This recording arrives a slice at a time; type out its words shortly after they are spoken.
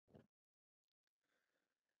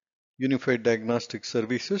Unified Diagnostic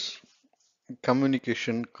Services,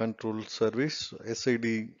 Communication Control Service,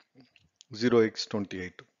 SID 0x28.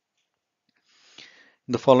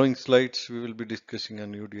 In the following slides, we will be discussing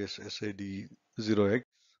on UDS SID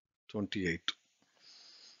 0x28.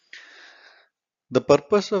 The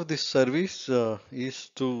purpose of this service is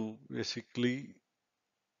to basically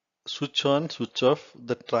switch on, switch off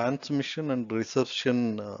the transmission and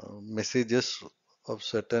reception messages of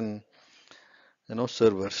certain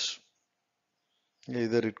servers.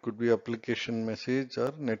 Either it could be application message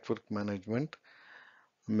or network management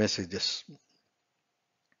messages.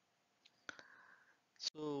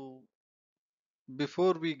 So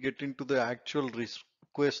before we get into the actual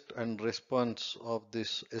request and response of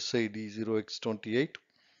this SID 0x28,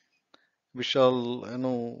 we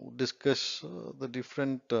shall discuss the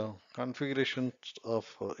different configurations of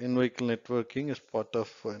in-vehicle networking as part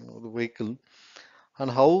of the vehicle,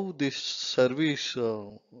 and how this service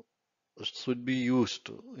should be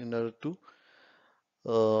used in order to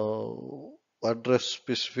address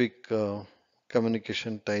specific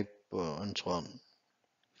communication type and so on.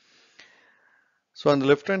 So on the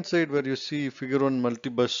left hand side where you see figure 1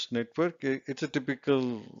 multi-bus network, it's a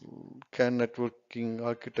typical CAN networking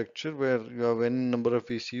architecture where you have n number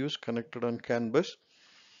of ECUs connected on CAN bus,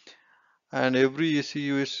 and every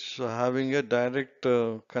ECU is having a direct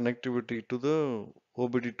connectivity to the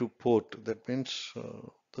OBD2 port. That means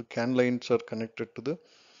the CAN lines are connected to the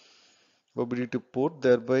OBD2 port,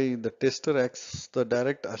 thereby the tester access the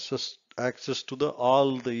direct access to the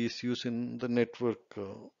all the ECUs in the network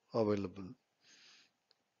available.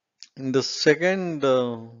 In the second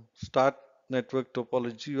start network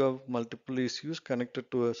topology, you have multiple ECUs connected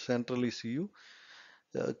to a central ECU.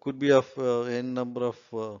 Could be of n number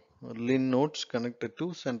of LIN nodes connected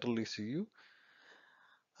to central ECU,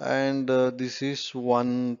 and this is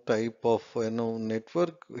one type of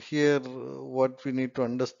network. Here, what we need to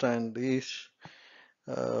understand is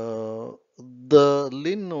the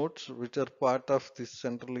LIN nodes, which are part of this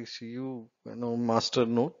central ECU, master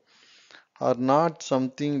node, are not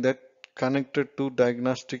something that connected to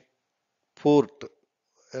diagnostic port,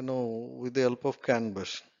 with the help of CAN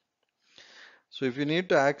bus. So if you need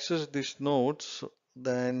to access these nodes,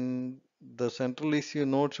 then the central ECU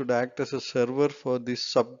node should act as a server for these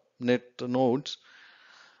subnet nodes,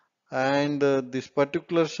 and this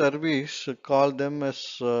particular service call them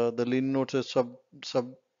as the LIN nodes as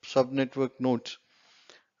subnetwork nodes,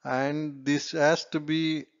 and this has to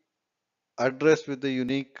be addressed with a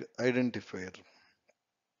unique identifier.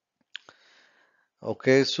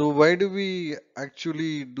 Okay, so why do we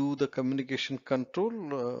actually do the communication control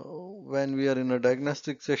when we are in a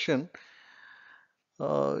diagnostic session?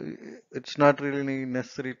 Uh, it's not really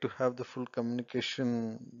necessary to have the full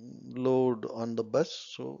communication load on the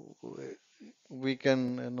bus, so we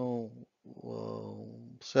can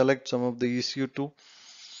select some of the ECU to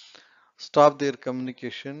stop their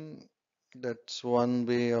communication. That's one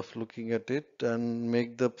way of looking at it, and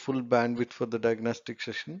make the full bandwidth for the diagnostic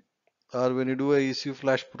session. Or when you do a ECU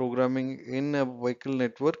flash programming in a vehicle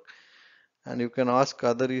network, and you can ask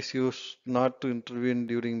other ECUs not to intervene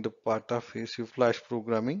during the part of ECU flash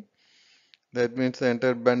programming. That means the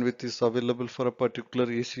entire bandwidth is available for a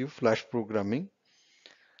particular ECU flash programming.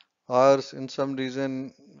 Or in some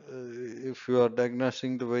reason, if you are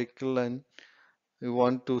diagnosing the vehicle and you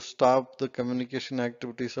want to stop the communication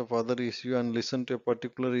activities of other ECU and listen to a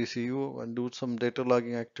particular ECU and do some data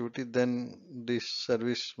logging activity, then this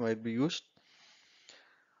service might be used.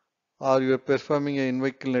 Or you are performing a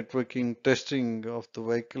in-vehicle networking testing of the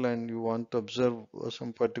vehicle and you want to observe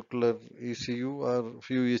some particular ECU or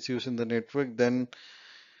few ECUs in the network, then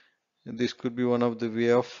this could be one of the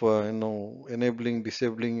way of enabling,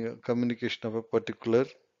 disabling communication of a particular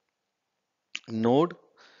node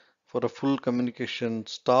for a full communication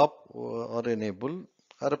stop or enable,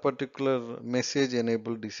 or a particular message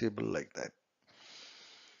enable, disable, like that.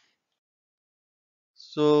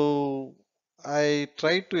 So I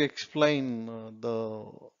try to explain the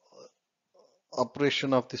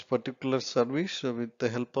operation of this particular service with the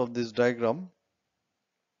help of this diagram.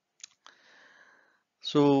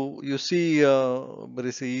 So you see there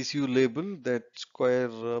is a ECU label. That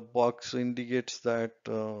square box indicates that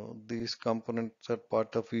these components are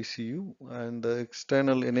part of ECU, and the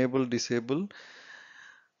external enable disable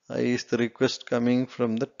is the request coming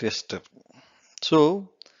from the tester.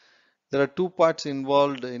 So there are two parts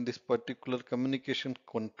involved in this particular communication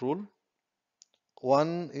control.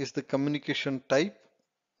 One is the communication type,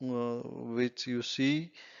 which you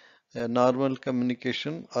see a normal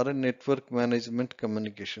communication or a network management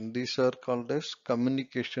communication. These are called as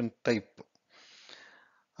communication type.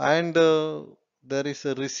 And there is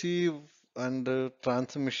a receive and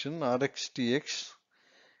transmission RxTX.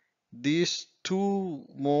 These two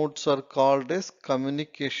modes are called as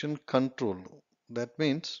communication control. That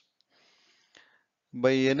means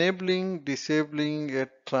by enabling, disabling a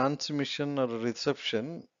transmission or a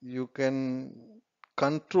reception, you can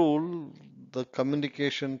control the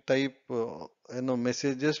communication type,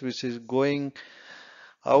 messages which is going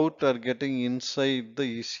out or getting inside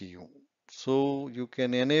the ECU. So you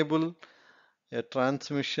can enable a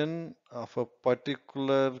transmission of a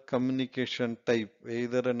particular communication type,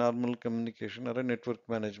 either a normal communication or a network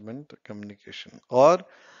management communication, or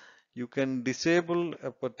you can disable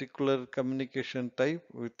a particular communication type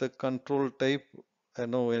with a control type,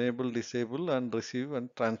 enable, disable, and receive and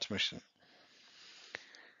transmission.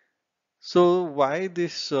 So why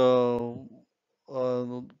this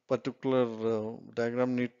particular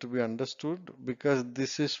diagram need to be understood? Because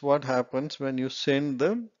this is what happens when you send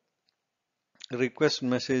the request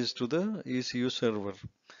message to the ECU server.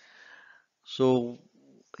 So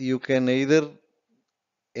you can either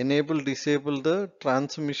enable, disable the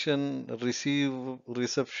transmission, receive,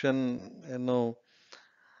 reception,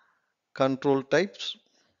 control types,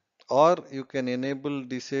 or you can enable,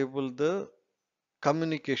 disable the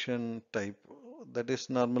communication type, that is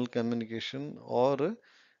normal communication or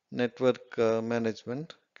network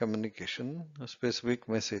management communication, specific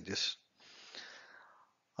messages.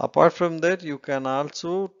 Apart from that, you can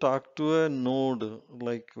also talk to a node,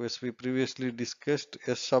 like as we previously discussed,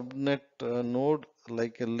 a subnet node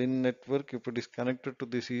like a LIN network. If it is connected to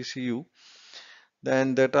this ECU,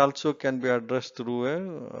 then that also can be addressed through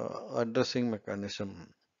a addressing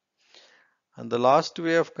mechanism. And the last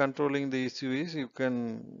way of controlling the ECU is you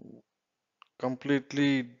can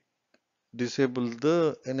completely disable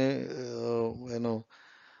the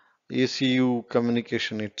ECU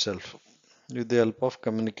communication itself with the help of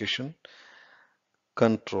communication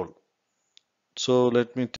control. So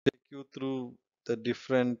let me take you through the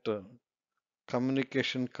different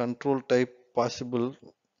communication control type possible.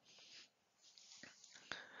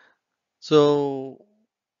 So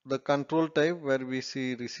the control type where we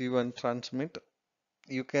see receive and transmit,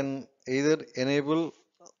 you can either enable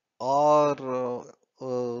or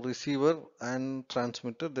receiver and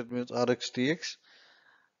transmitter, that means RxTX,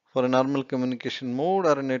 for a normal communication mode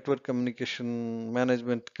or a network communication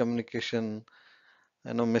management communication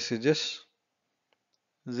messages.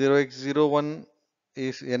 0x01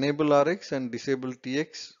 is enable Rx and disable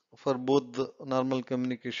TX for both the normal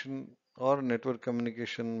communication or network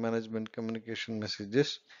communication management communication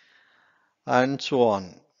messages, and so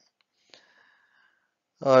on.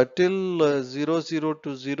 Till 00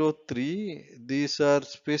 to 03, these are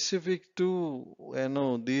specific to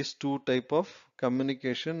these two type of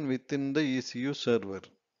communication within the ECU server.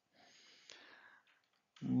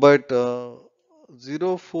 But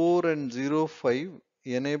 04 and 05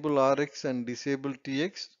 enable Rx and disable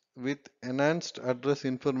TX with enhanced address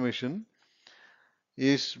information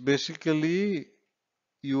is basically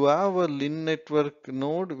you have a LIN network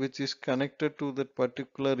node which is connected to that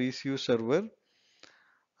particular ECU server,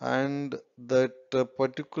 and that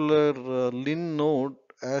particular LIN node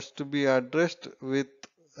has to be addressed with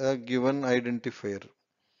a given identifier.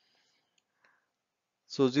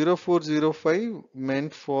 So 0405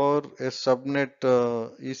 meant for a subnet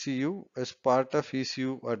ECU as part of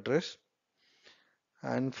ECU address,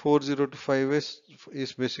 and 4025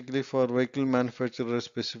 is basically for vehicle manufacturer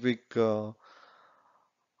specific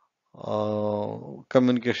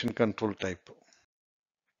communication control type.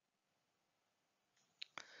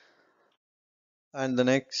 And the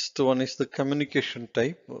next one is the communication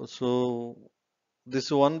type. So this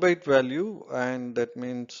is 1 byte value, and that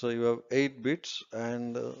means you have 8 bits,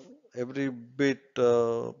 and every bit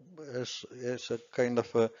is a kind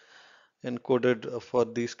of a encoded for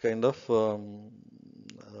these kind of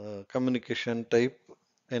communication type,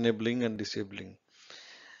 enabling and disabling.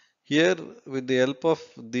 Here, with the help of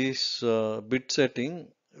this bit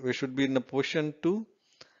setting, we should be in a position to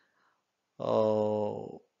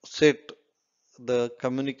set the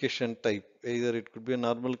communication type. Either it could be a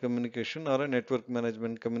normal communication or a network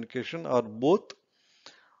management communication, or both.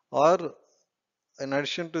 Or in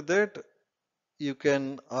addition to that, you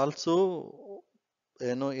can also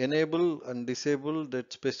enable and disable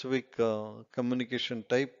that specific communication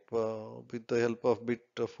type with the help of bit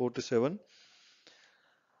 47.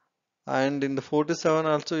 And in the 47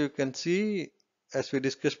 also you can see, as we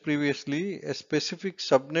discussed previously, a specific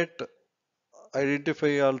subnet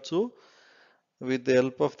identifier also with the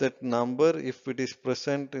help of that number, if it is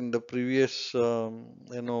present in the previous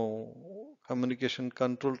communication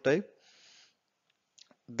control type,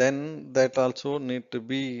 then that also need to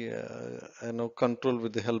be controlled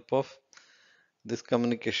with the help of this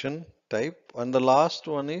communication type. And the last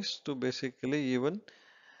one is to basically even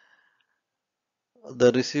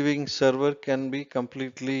the receiving server can be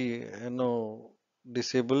completely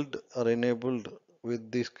disabled or enabled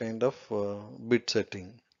with this kind of bit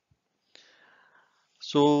setting.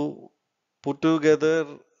 So put together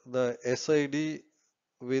the SID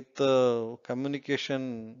with the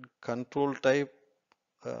communication control type,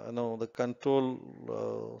 the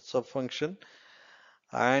control subfunction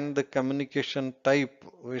and the communication type,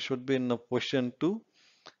 we should be in a position to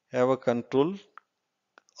have a control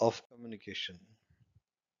of communication.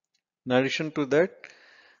 In addition to that,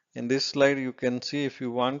 in this slide, you can see if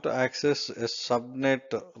you want to access a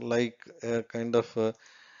subnet like a kind of a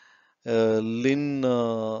LIN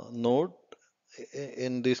node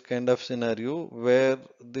in this kind of scenario where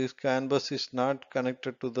this canvas is not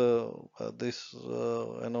connected to the this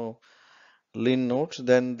LIN nodes,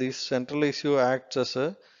 then this central ECU acts as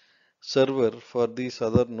a server for these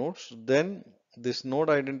other nodes. Then this node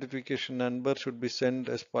identification number should be sent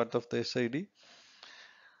as part of the SID.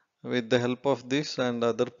 With the help of this and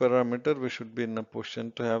other parameter, we should be in a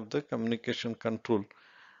position to have the communication control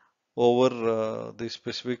over the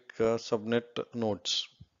specific subnet nodes.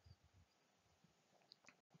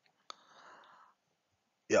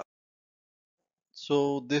 Yeah.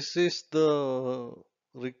 So this is the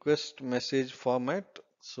request message format.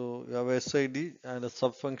 So you have SID and a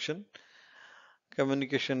subfunction,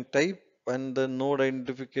 communication type, and the node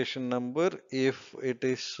identification number if it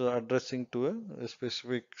is addressing to a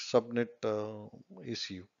specific subnet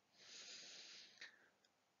ECU.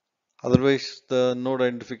 Otherwise, the node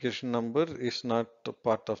identification number is not a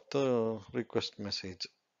part of the request message.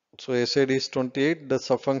 So SID is 28. The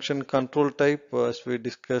subfunction control type, as we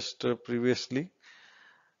discussed previously,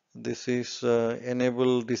 this is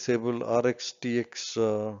enable, disable, RX,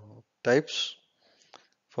 TX types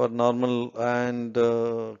for normal and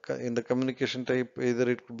in the communication type, either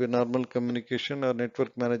it could be normal communication or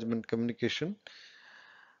network management communication.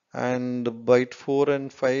 And byte 4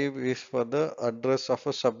 and 5 is for the address of a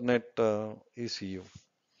subnet ECU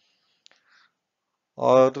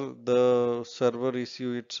or the server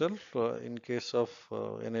ECU itself in case of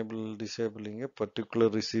enable disabling a particular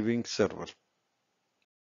receiving server.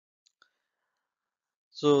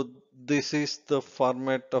 So this is the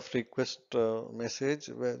format of request message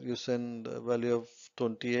where you send a value of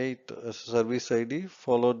 28 as service ID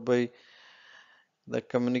followed by the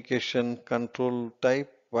communication control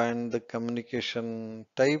type and the communication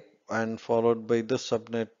type and followed by the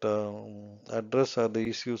subnet address or the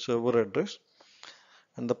ECU server address,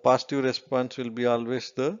 and the positive response will be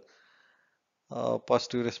always the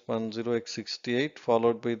positive response 0x68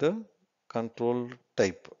 followed by the control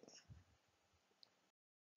type.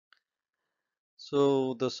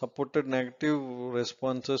 So the supported negative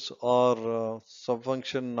responses are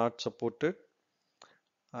subfunction not supported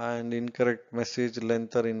and incorrect message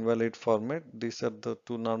length or invalid format. These are the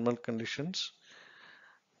two normal conditions.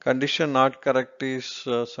 Condition not correct is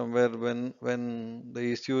somewhere when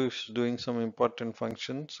the ECU is doing some important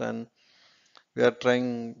functions and we are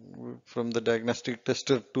trying from the diagnostic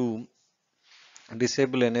tester to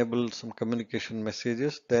disable enable some communication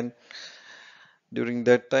messages, then during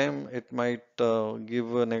that time it might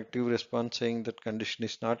give a negative response saying that condition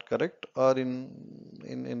is not correct, or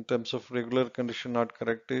in terms of regular condition not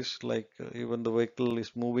correct is like even the vehicle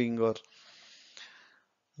is moving or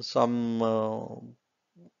some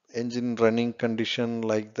engine running condition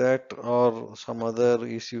like that, or some other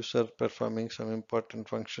issues are performing some important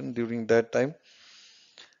function. During that time,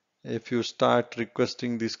 if you start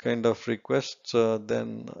requesting this kind of requests,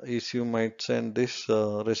 then ECU might send this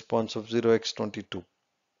response of 0x22.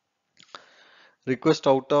 Request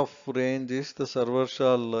out of range is the server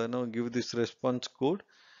shall give this response code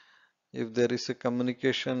if there is a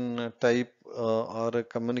communication type or a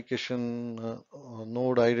communication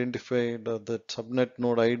node identified, that subnet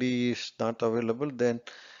node ID is not available, then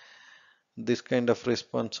this kind of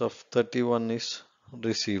response of 31 is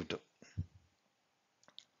received.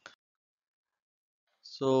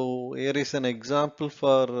 So here is an example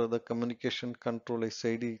for the communication control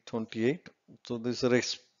SID 28. So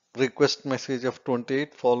this request message of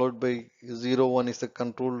 28 followed by 01 is the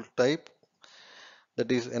control type,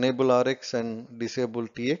 that is enable RX and disable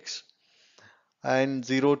TX, and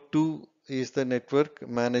 02 is the network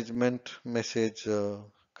management message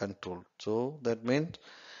control. So that means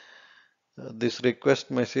this request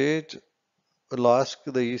message will ask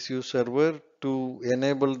the ECU server to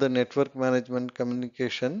enable the network management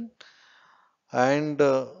communication and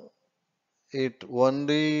it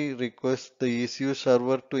only requests the ECU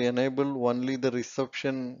server to enable only the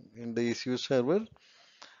reception in the ECU server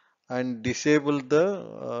and disable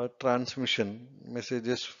the transmission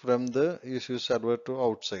messages from the ECU server to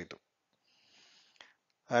outside.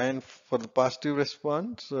 And for the positive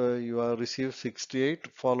response, you have received 68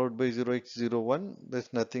 followed by 0x01.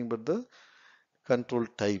 There's nothing but the control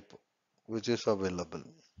type which is available.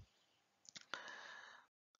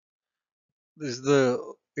 This is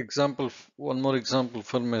the example, one more example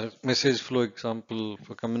for message flow example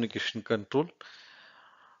for communication control.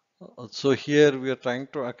 So here we are trying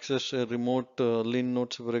to access a remote LIN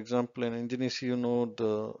node. So for example, an engine ECU node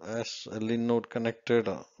has a LIN node connected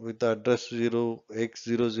with the address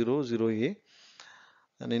 0x000A.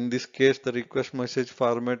 And in this case, the request message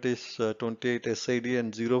format is 28 SID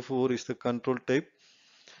and 04 is the control type.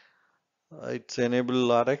 It's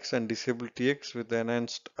enable RX and disable TX with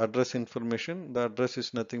enhanced address information. The address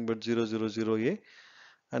is nothing but 000A.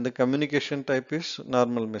 And the communication type is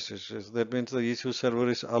normal messages. That means the ECU server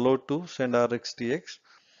is allowed to send RX TX.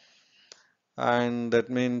 And that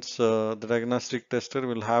means the diagnostic tester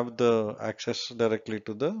will have the access directly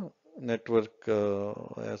to the network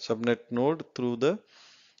subnet node through the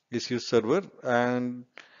ECU server. And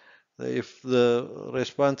if the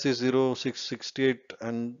response is 0668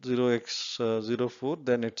 and 0x04,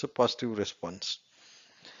 then it's a positive response.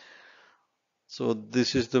 So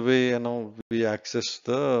this is the way we access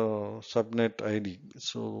the subnet ID.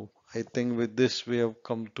 So I think with this we have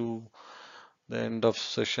come to the end of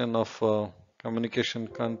session of communication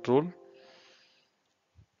control.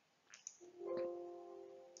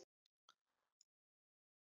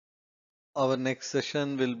 Our next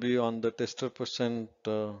session will be on the tester percent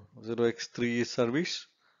 0x3 service.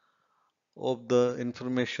 Hope the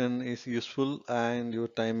information is useful and your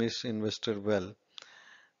time is invested well.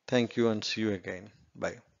 Thank you and see you again.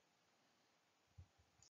 Bye.